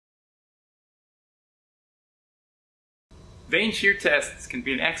Vane shear tests can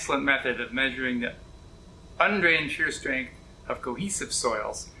be an excellent method of measuring the undrained shear strength of cohesive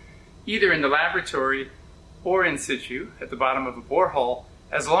soils, either in the laboratory or in situ at the bottom of a borehole,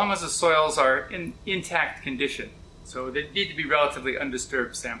 as long as the soils are in intact condition. So they need to be relatively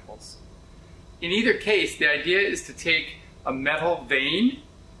undisturbed samples. In either case, the idea is to take a metal vane,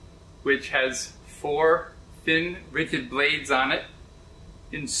 which has 4 thin, rigid blades on it,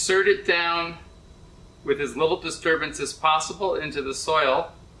 insert it down with as little disturbance as possible into the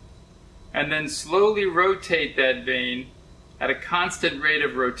soil, and then slowly rotate that vane at a constant rate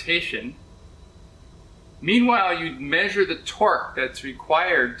of rotation. Meanwhile, you'd measure the torque that's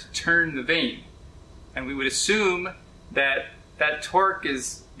required to turn the vane. And we would assume that that torque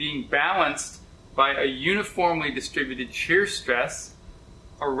is being balanced by a uniformly distributed shear stress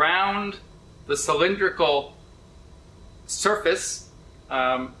around the cylindrical surface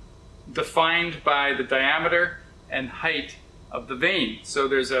defined by the diameter and height of the vane. So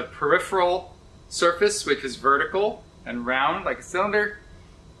there's a peripheral surface which is vertical and round like a cylinder,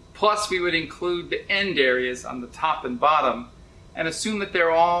 plus we would include the end areas on the top and bottom and assume that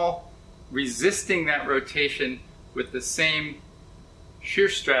they're all resisting that rotation with the same shear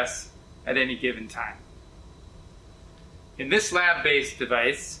stress at any given time. In this lab-based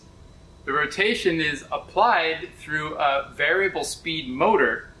device, the rotation is applied through a variable speed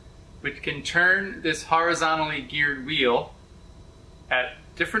motor which can turn this horizontally geared wheel at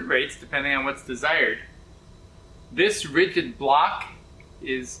different rates depending on what's desired. This rigid block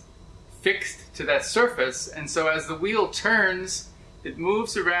is fixed to that surface, and so as the wheel turns, it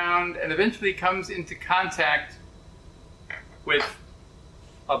moves around and eventually comes into contact with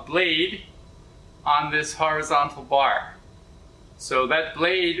a blade on this horizontal bar. So that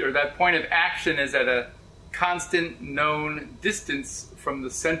blade, or that point of action, is at a constant known distance from the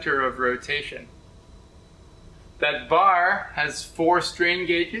center of rotation. That bar has 4 strain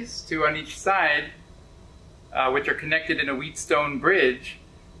gauges, 2 on each side, which are connected in a wheatstone bridge,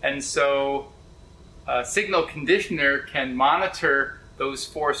 and so a signal conditioner can monitor those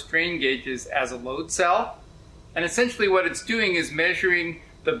 4 strain gauges as a load cell, and essentially what it's doing is measuring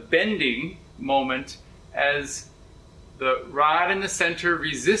the bending moment as the rod in the center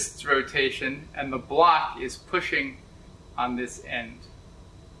resists rotation and the block is pushing on this end.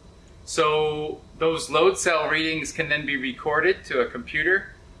 So those load cell readings can then be recorded to a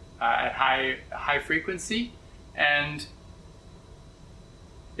computer at high frequency, and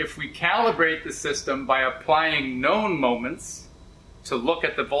if we calibrate the system by applying known moments to look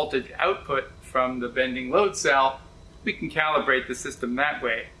at the voltage output from the bending load cell, we can calibrate the system that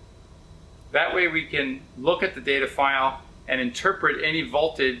way. That way we can look at the data file and interpret any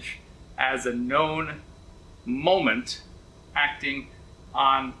voltage as a known moment acting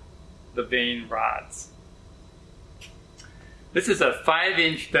on the vane rods. This is a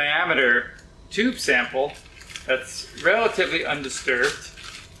 5-inch diameter tube sample that's relatively undisturbed,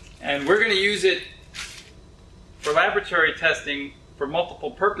 and we're going to use it for laboratory testing for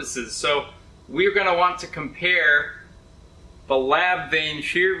multiple purposes. So we're going to want to compare the lab vane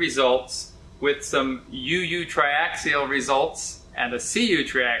shear results with some UU triaxial results and a CU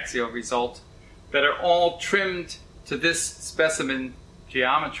triaxial result that are all trimmed to this specimen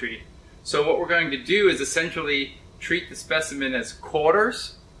geometry. So what we're going to do is essentially treat the specimen as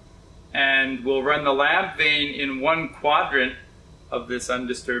quarters, and we'll run the lab vane in one quadrant of this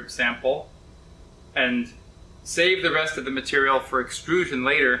undisturbed sample and save the rest of the material for extrusion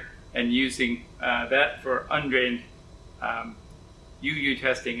later and using that for undrained UU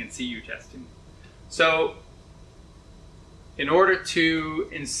testing and CU testing. So in order to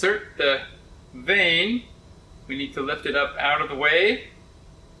insert the vane, we need to lift it up out of the way,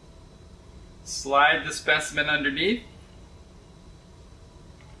 slide the specimen underneath,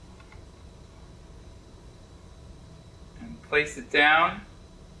 and place it down.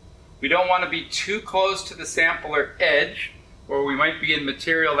 We don't want to be too close to the sampler edge, or we might be in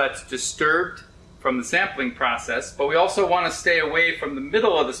material that's disturbed from the sampling process, but we also want to stay away from the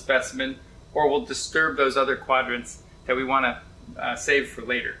middle of the specimen, or we'll disturb those other quadrants that we want to save for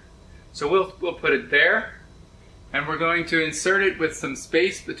later. So we'll put it there, and we're going to insert it with some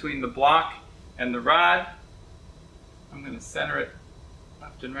space between the block and the rod. I'm going to center it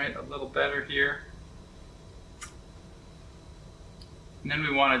left and right a little better here. And then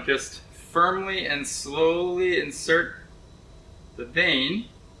we want to just firmly and slowly insert the vane.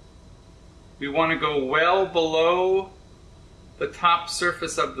 We want to go well below the top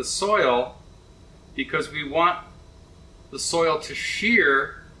surface of the soil because we want the soil to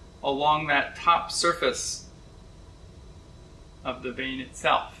shear along that top surface of the vane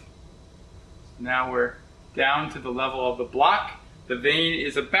itself. Now we're down to the level of the block. The vein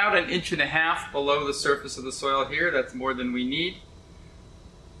is about 1.5 inches below the surface of the soil here. That's more than we need,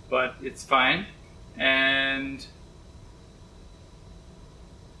 but it's fine. And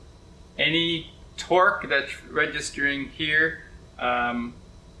any torque that's registering here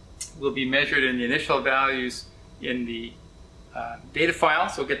will be measured in the initial values in the data file,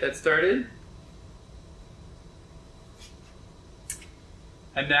 so we'll get that started.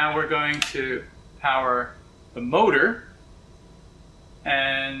 And now we're going to power the motor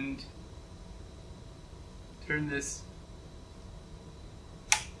and turn this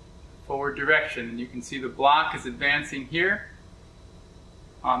forward direction. And you can see the block is advancing here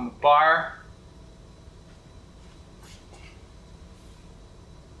on the bar.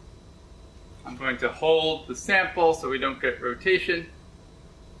 I'm going to hold the sample so we don't get rotation,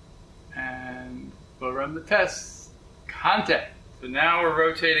 and we'll run the tests. Contact. So now we're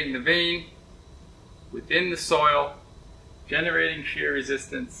rotating the vein within the soil, generating shear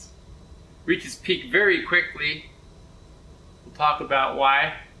resistance. Reaches peak very quickly. We'll talk about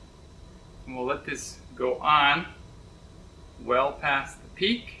why, and we'll let this go on well past the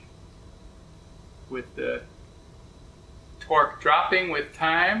peak with the torque dropping with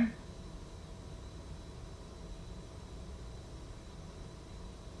time.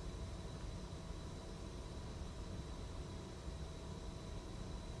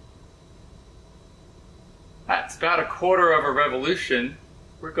 That's about 1/4 of a revolution.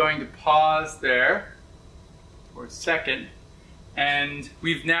 We're going to pause there for a second. And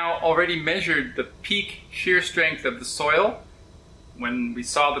we've now already measured the peak shear strength of the soil when we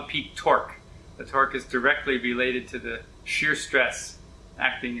saw the peak torque. The torque is directly related to the shear stress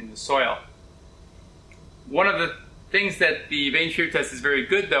acting in the soil. One of the things that the Vane shear test is very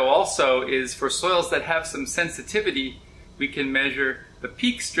good though also is for soils that have some sensitivity, we can measure the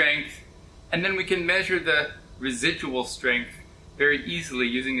peak strength and then we can measure the residual strength very easily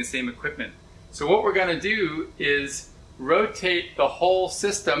using the same equipment. So what we're going to do is rotate the whole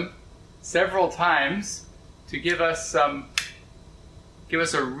system several times to give us a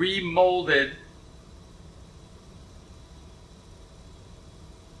remolded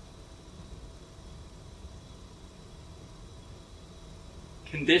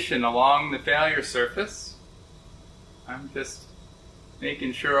condition along the failure surface. I'm just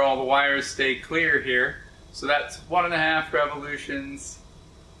making sure all the wires stay clear here. So that's 1.5 revolutions.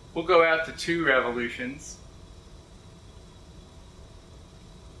 We'll go out to 2 revolutions.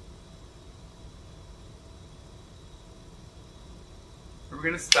 We're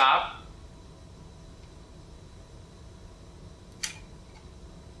going to stop.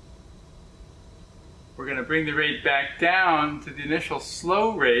 We're going to bring the rate back down to the initial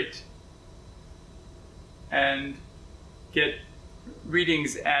slow rate and get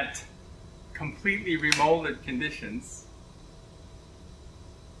readings at completely remolded conditions.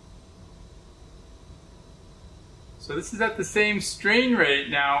 So this is at the same strain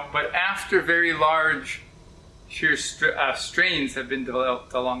rate now, but after very large shear strains have been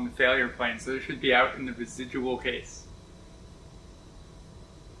developed along the failure plane, so it should be out in the residual case.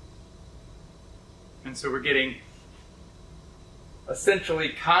 And so we're getting essentially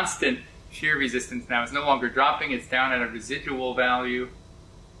constant shear resistance now. It's no longer dropping, it's down at a residual value.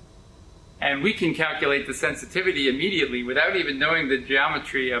 And we can calculate the sensitivity immediately without even knowing the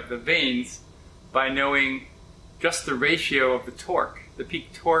geometry of the veins by knowing just the ratio of the torque. The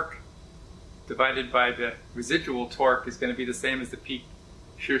peak torque divided by the residual torque is going to be the same as the peak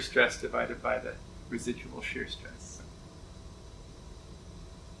shear stress divided by the residual shear stress.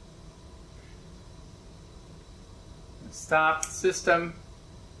 Stop system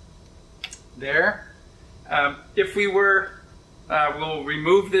there. If we were we'll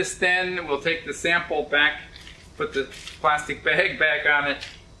remove this then, we'll take the sample back, put the plastic bag back on it,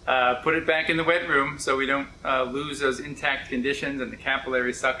 put it back in the wet room so we don't lose those intact conditions and the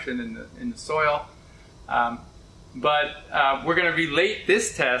capillary suction in the soil. But we're going to relate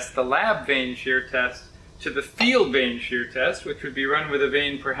this test, the lab Vane shear test, to the field Vane shear test, which would be run with a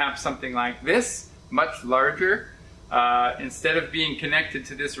vane perhaps something like this, much larger. Instead of being connected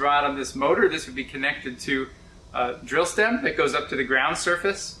to this rod on this motor, this would be connected to drill stem that goes up to the ground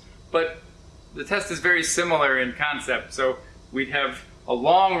surface, but the test is very similar in concept. So we'd have a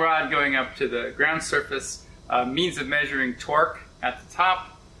long rod going up to the ground surface, means of measuring torque at the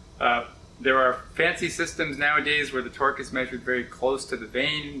top. There are fancy systems nowadays where the torque is measured very close to the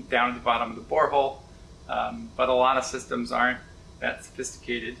vein, down at the bottom of the borehole, but a lot of systems aren't that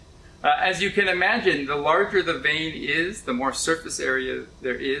sophisticated. As you can imagine, the larger the vein is, the more surface area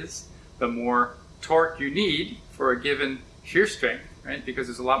there is, the more torque you need for a given shear strength, right? Because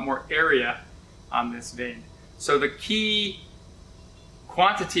there's a lot more area on this vein. So the key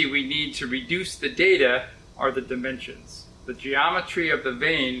quantity we need to reduce the data are the dimensions. The geometry of the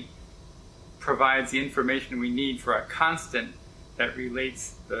vein provides the information we need for a constant that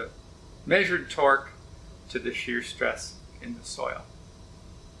relates the measured torque to the shear stress in the soil.